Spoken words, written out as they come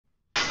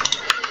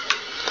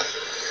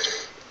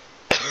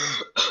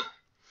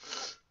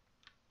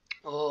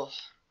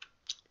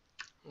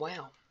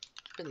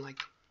been like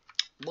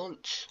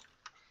months.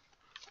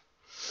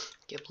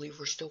 Can't believe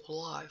we're still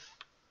alive.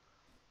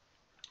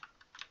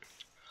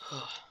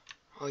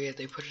 Oh yeah,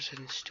 they put us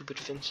in stupid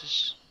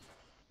fences.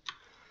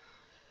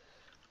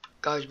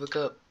 Guys, wake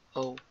up.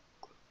 Oh,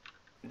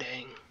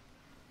 dang.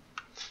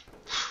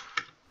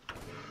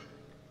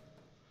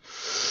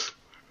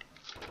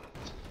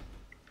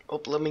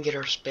 Oh, let me get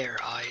our spare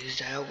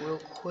eyes out real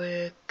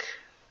quick.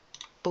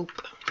 Boop.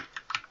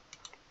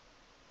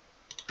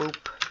 Boop.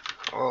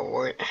 Oh,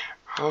 wait.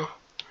 Huh?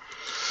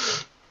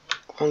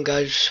 Come on,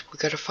 guys. We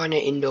gotta find an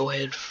Indo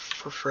head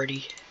for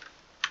Freddy.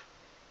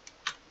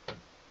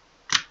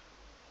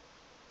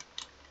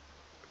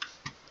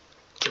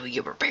 Can we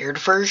get prepared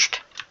first?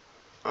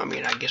 I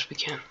mean, I guess we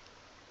can.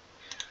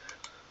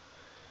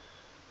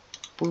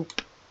 Boop.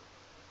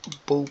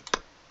 Boop.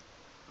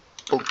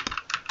 Boop.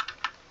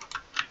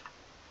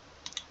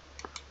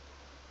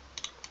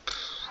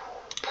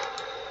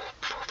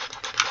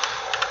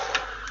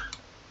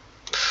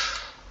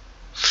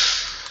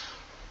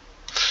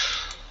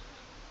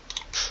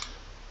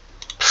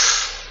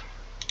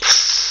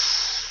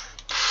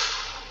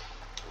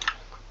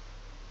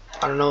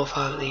 I don't know if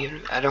I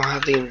don't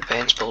have the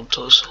advanced build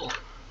tool, so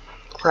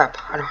crap,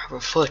 I don't have a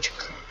foot.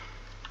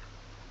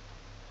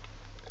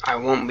 I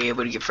won't be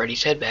able to get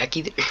Freddy's head back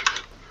either.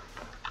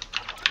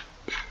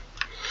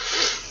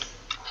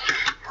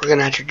 We're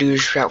gonna have to do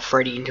this without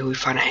Freddy until we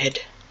find a head.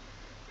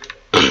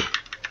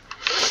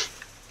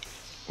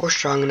 We're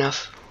strong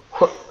enough.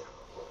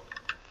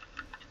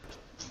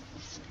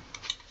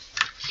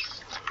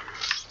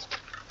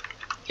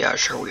 Yeah,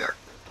 sure we are.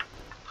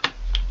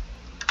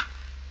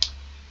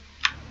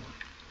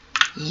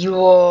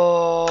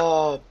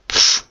 Yo,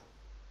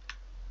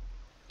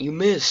 you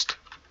missed.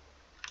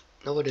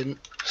 No, I didn't.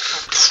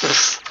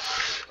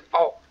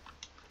 Oh.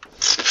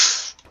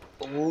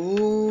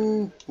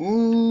 Ooh.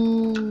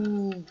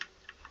 Ooh.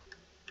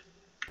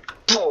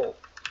 Oh.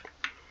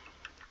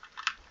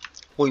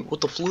 Wait, what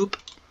the flip?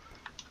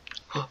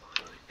 Huh.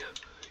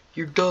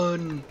 You're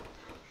done.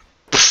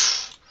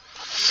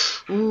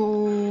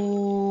 Ooh.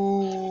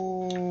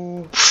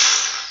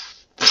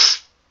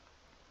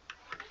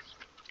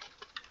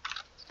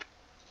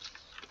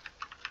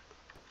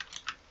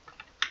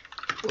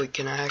 Wait,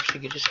 can I actually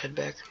get his head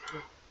back?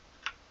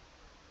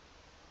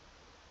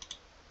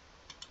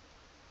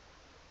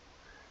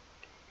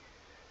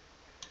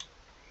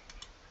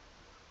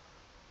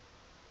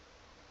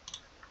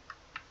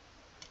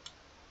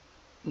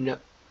 No.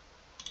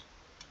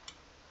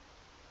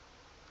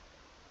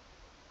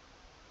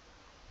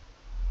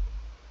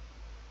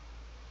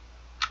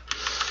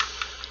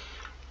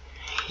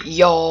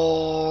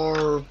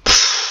 Yar.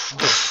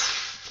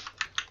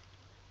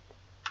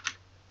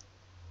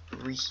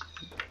 Wait.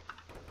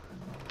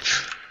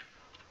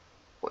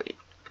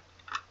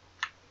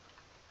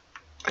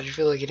 I just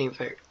feel like it ain't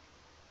fair.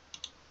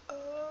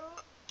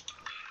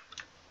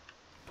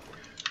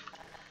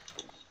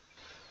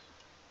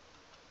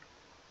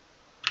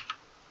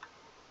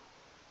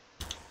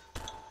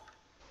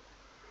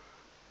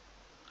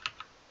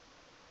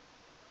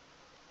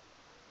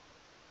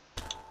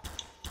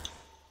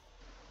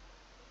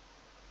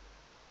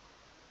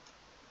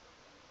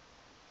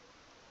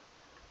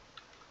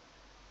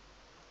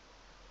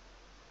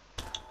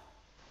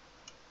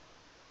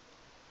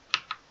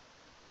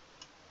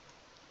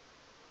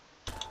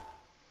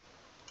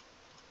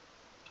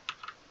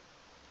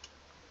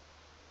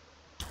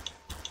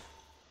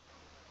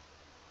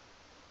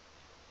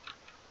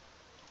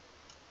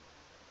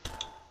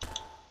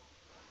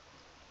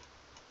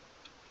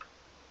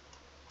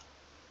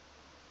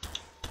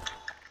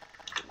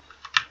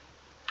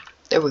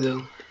 There we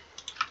go.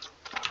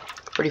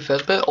 Pretty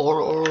fast bit.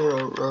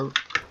 Or.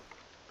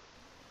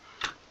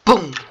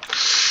 Boom!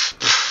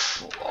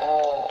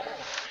 Oh.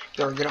 You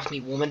gotta get off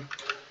me, woman.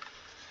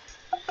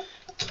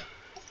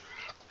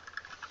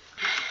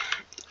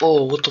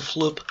 Oh, what the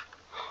flip?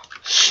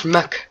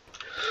 Smack.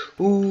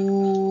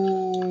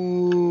 Ooh.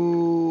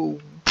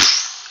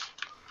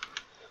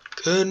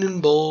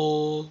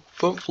 Cannonball.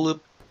 Front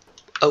flip.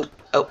 Oh,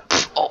 oh,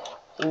 oh.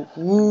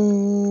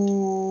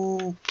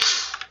 Ooh.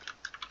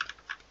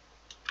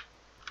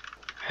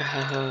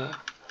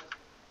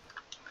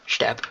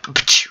 Stab.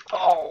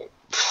 Oh.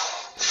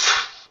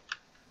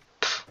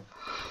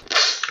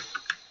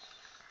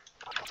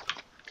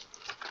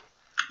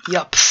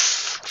 Yup.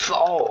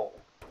 Oh.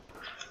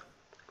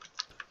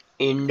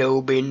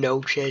 Indo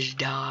Bindo says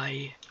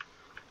die.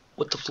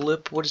 What the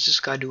flip? What is this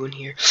guy doing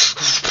here?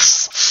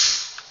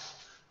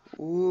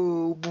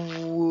 Ooh,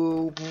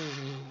 boo, boo.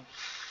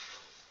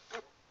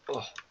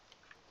 Oh.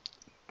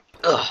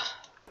 Ugh.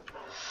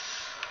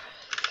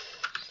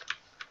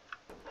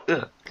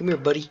 Ugh. Come here,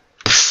 buddy.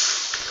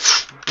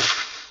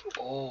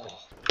 Oh.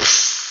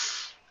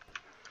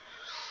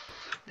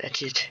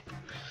 That's it.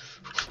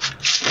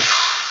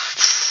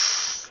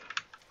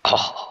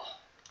 Oh.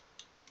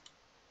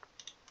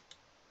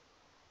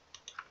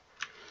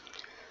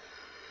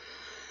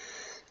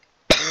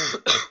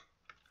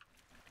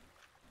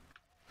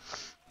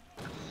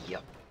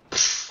 Yep.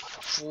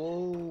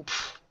 Whoa.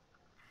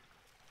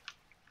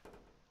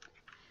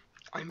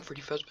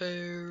 Freddy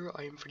Fazbear.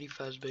 I am Freddy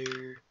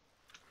Fazbear.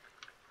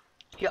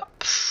 Yeah.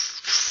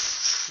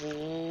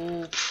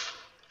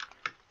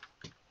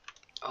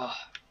 Ah,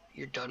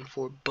 you're done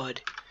for, bud.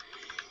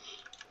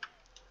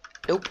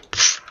 Nope.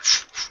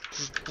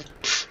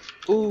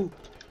 Ooh.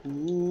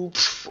 Ooh.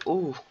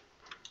 Ooh.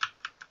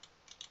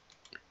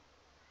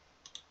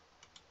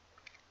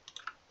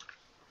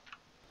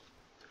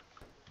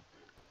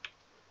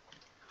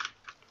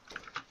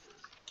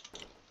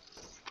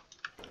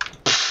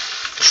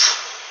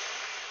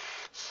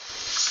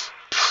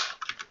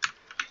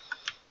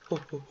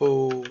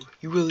 Oh,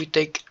 you really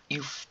think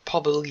you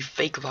probably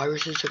fake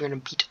viruses are gonna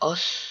beat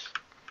us?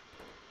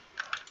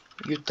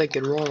 You're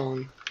thinking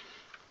wrong.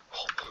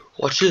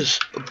 Watch this.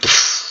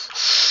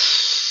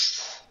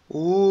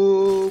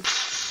 Ooh.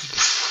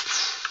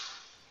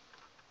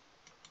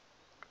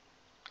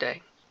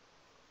 Dang.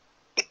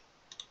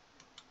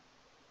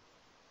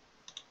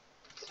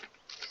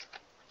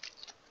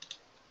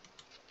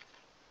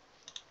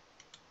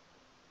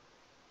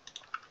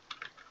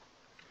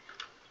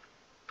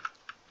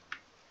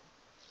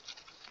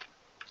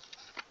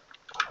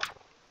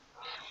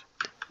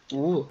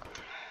 Ooh.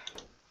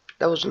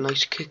 That was a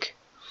nice kick.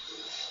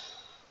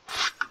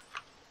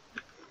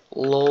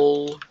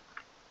 Lol.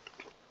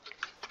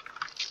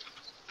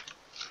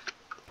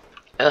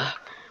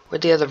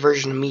 Where'd the other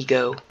version of me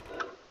go?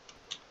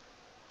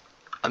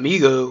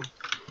 Amigo.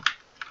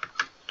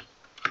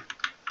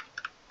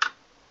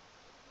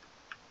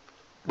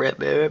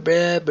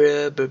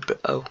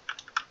 Oh,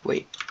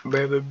 wait.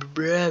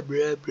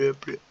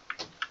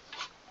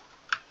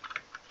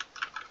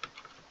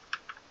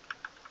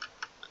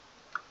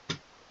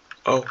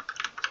 Oh.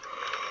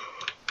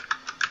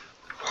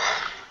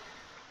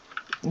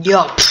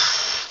 Yup.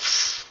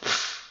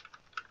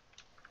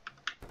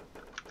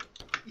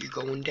 You're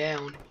going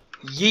down.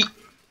 Yeet.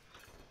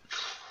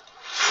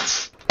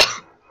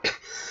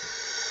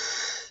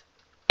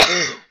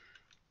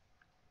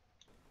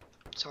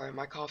 Sorry,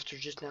 my coughs are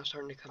just now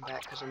starting to come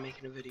back because I'm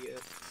making a video.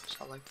 That's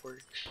how life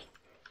works.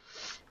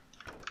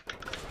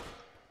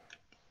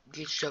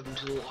 Get shoved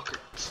into the locker.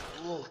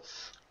 Whoa.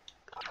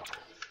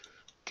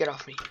 Get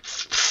off me.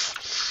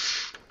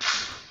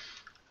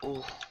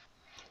 Oh.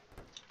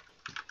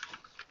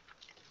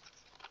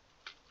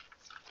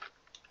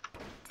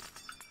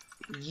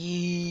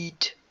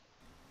 Yeet.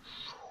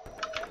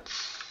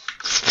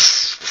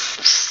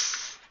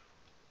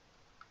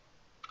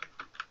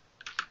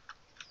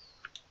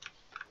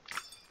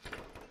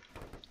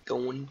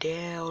 Going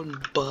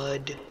down,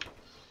 bud.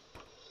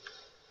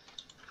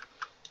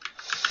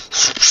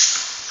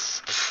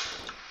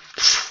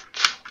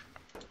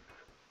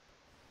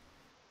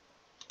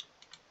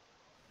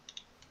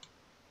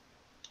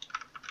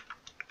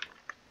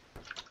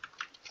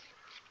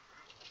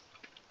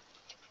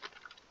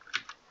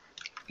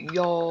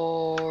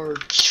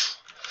 Yards.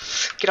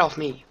 Get off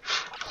me.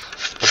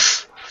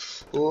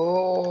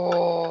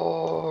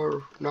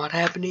 Oh, not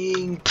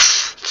happening.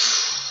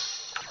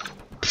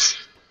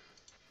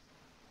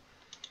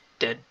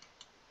 Dead.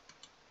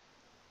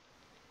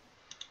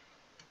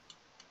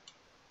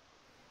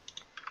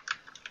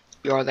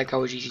 That guy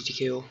was easy to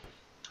kill.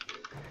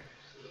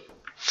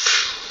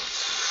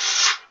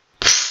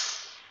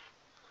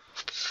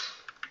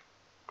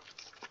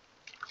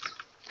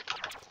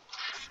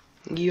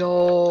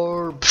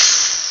 Yarb.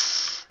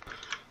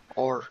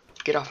 Or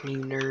get off me, you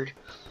nerd.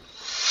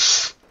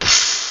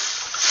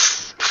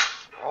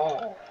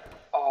 Oh,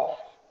 oh.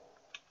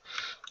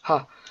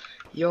 Ha.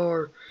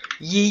 Your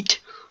yeet.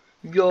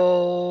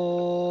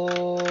 Your.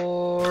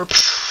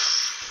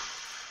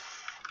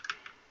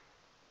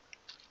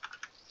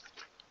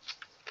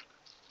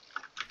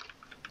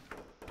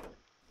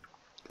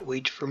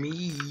 Wait for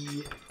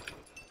me.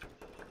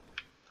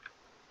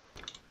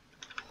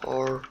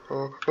 Or.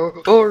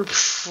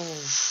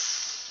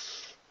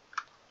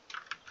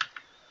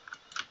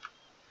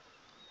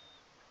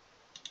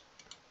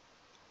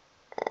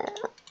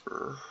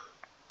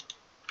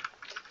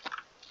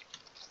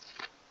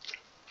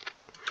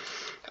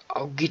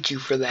 I'll get you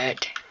for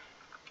that.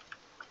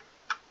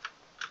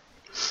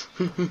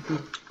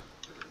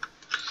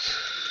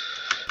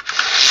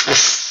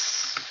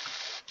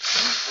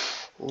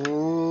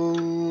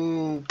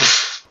 Ooh.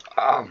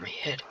 Oh, my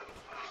head.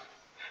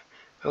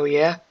 Oh,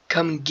 yeah?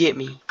 Come and get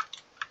me.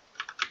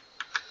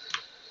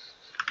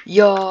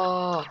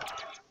 Yeah.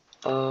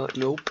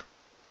 Nope.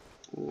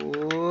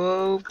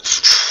 Whoa.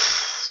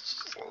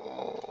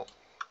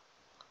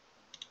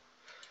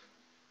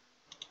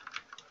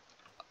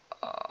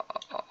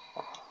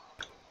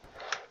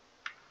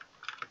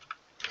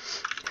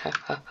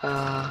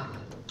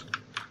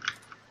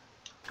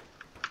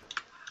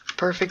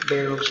 Perfect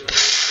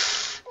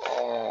barrels.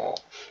 Oh.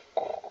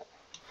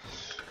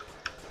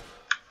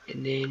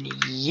 And then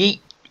yeet.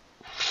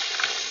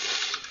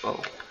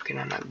 Oh, can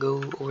I not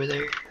go over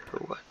there or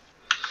what?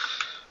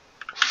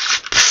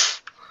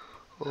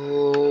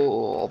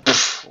 Oh.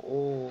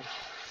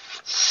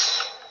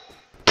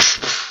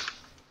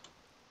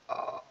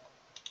 Oh.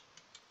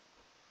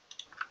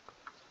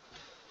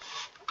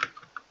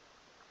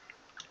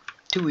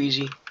 Too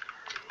easy.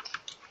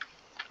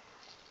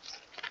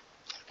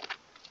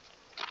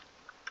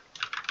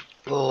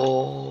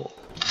 Oh.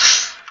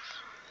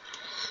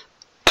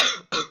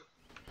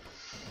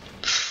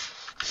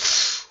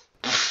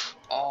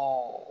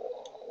 Oh.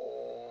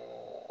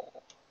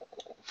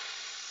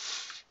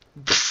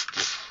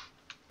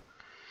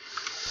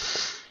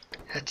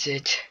 That's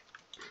it.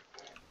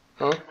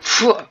 Huh?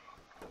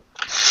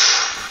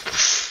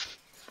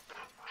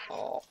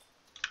 Oh.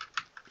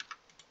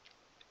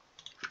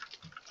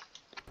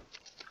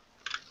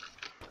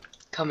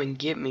 Come and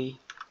get me.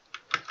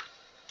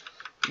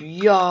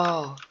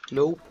 Yeah.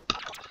 Nope.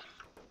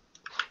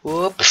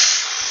 Whoops.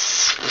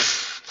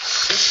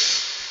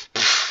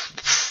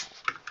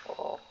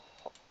 Oh.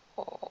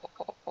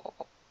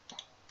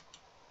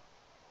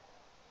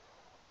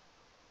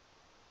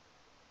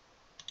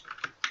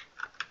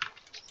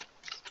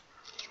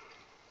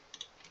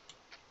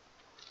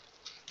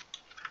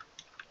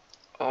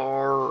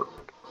 Arr.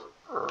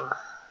 Arr.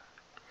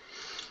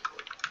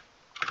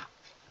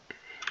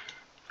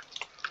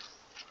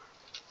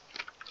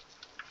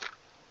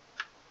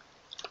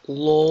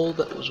 Lol,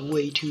 that was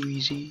way too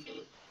easy.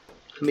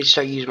 Let me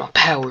start using my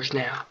powers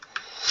now.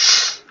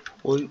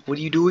 What are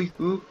you doing?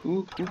 Ooh,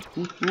 ooh, ooh,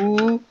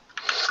 ooh,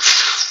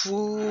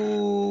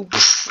 ooh.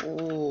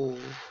 Ooh.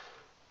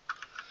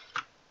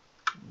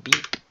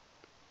 Beep.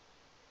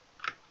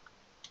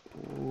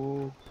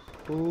 Ooh,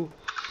 ooh.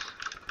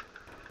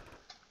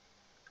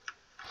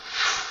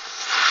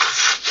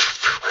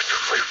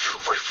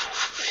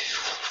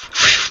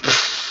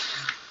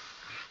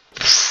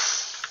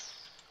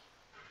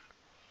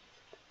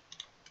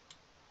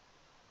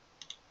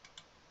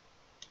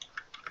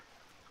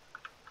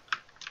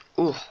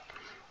 Ooh.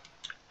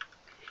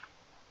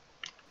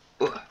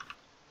 Ooh.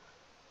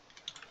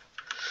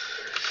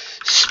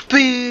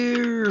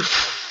 Spear.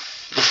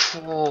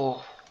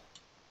 Oh.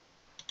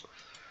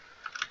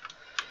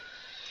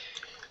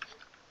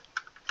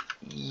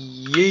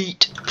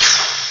 Yeet.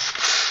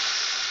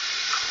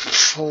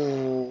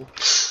 Oh.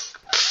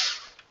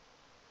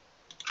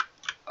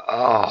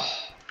 Oh.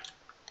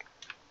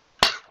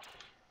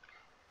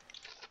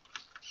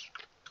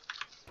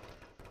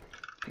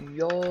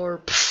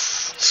 Yarp.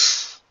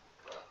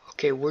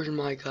 Okay, where's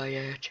my guy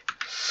at?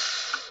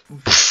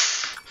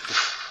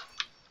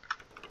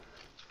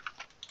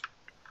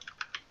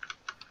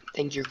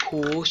 Think you're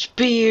cool?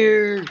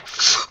 Spear.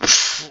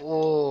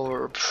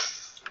 Or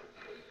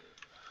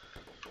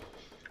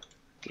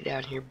get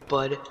out of here,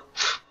 bud.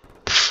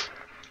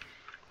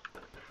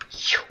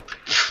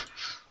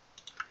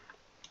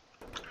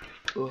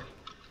 Oh.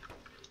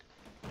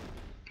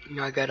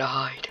 Now I gotta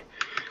hide.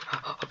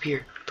 Up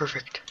here.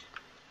 Perfect.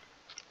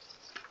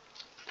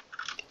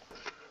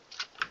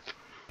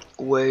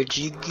 Where'd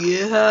you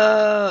go?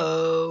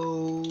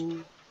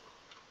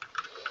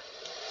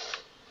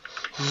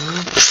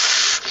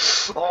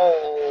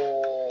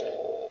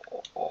 Oh.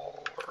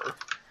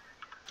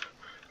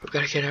 I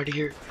gotta get out of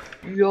here.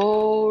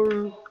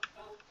 Yar.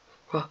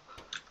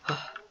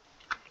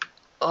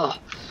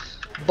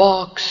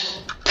 Box.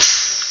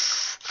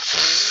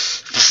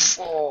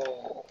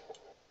 Oh.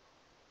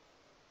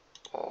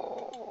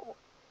 Oh.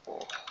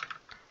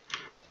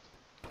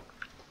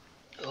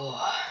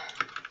 Oh.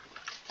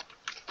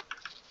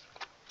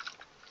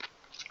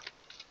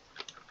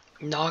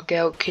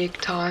 Knockout kick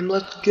time.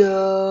 Let's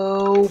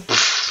go.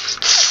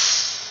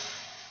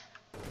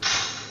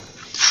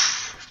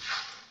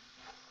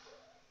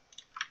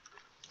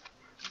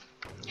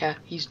 Yeah,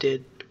 he's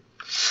dead.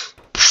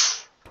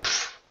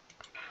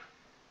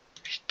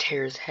 Just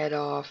tear his head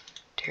off,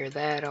 tear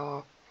that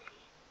off,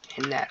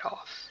 and that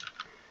off.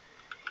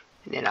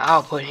 And then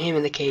I'll put him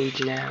in the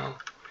cage now.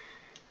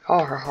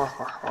 Arr, har,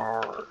 har,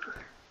 har.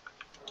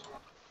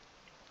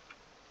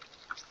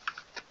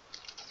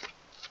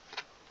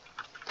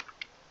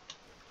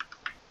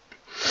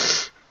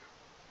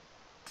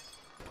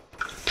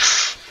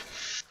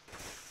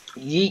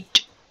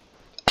 Yeet.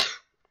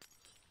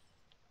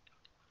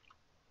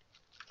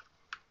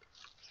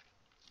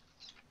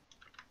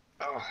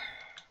 Oh.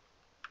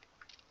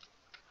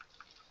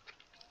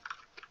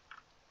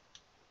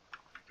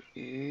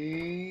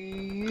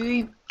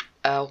 Yeet.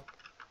 Ow.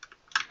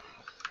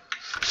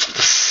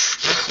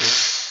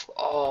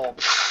 Oh.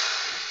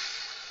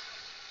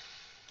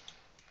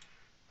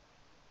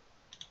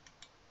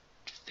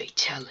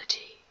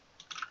 Fatality.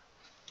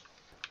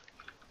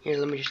 Here,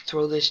 let me just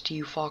throw this to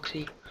you,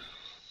 Foxy.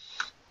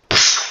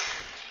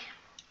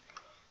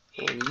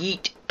 And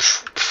yeet.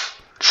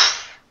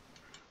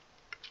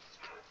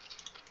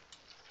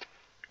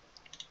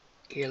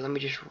 Here, let me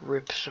just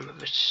rip some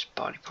of its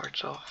body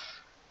parts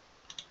off.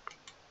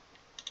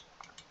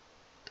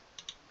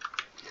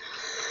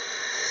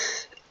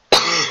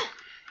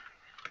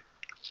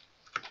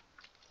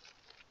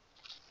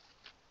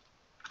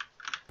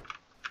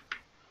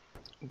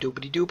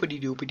 Doopity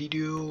doopity doopity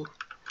doo.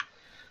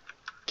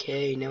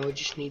 Okay, now I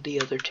just need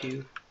the other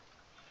two.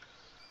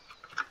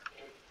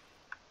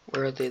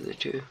 Where are the other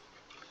two?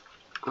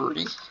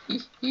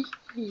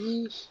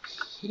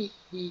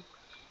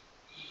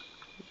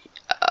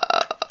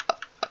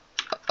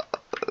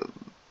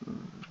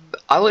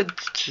 I would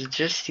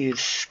suggest you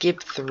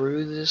skip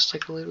through this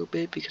like a little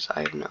bit because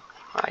I have no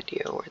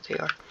idea where they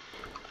are.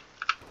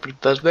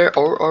 Buzzbear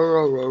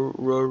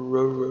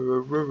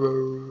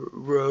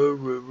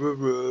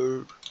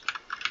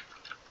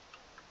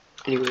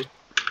anyway.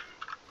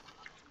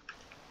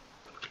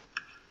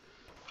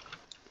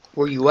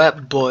 Where you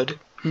at, bud?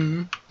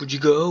 Where'd you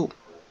go?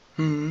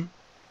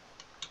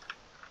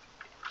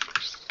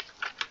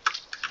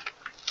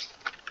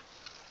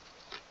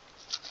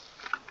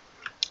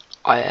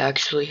 I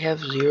actually have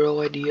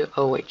zero idea.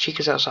 Oh wait,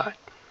 Chica's outside.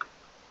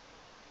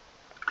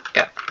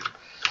 Yeah.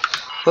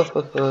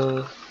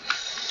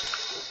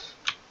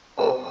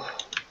 Oh.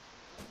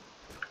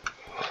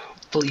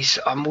 Please,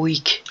 I'm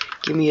weak.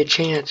 Give me a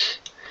chance.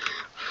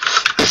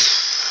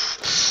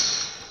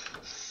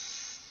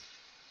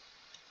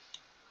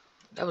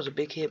 That was a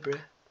big hit, bruh.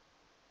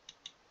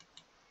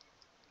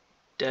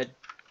 Dead.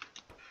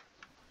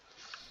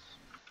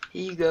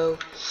 Here you go.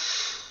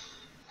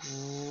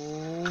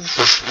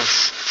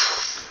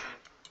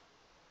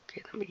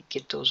 Okay, let me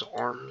get those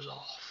arms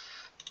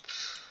off.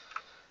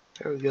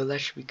 There we go, that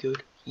should be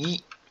good.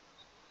 Yeet.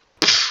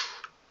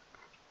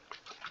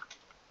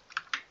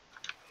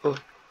 Oh,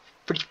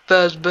 pretty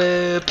fast,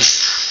 babe.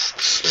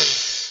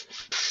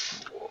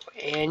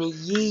 And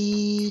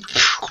yeet.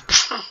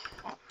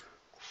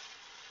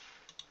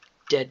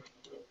 Dead.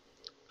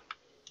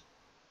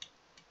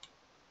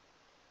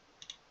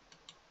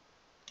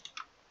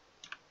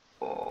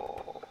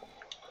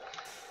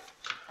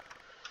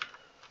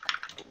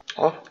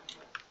 Oh.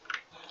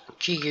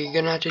 Gee, you're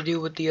gonna have to deal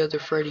with the other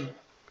Freddy.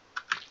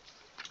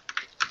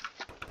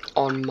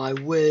 On my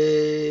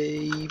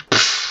way.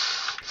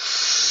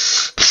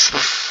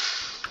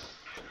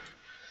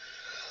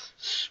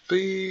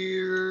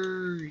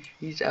 Spear.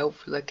 He's out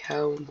for the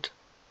count.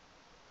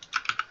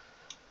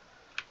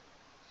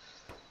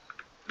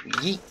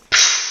 Yeet.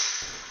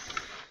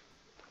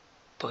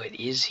 But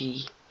is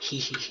he?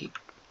 He.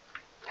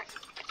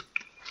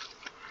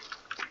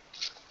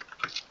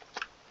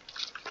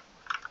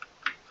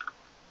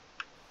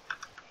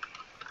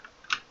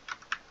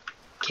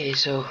 Okay,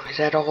 so is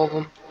that all of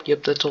them?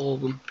 Yep, that's all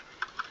of them.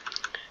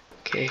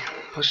 Okay,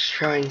 let's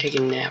try and take a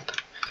nap.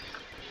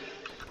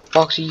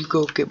 Foxy, you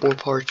go get more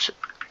parts.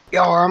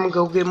 Yo, I'm gonna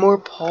go get more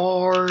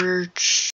parts.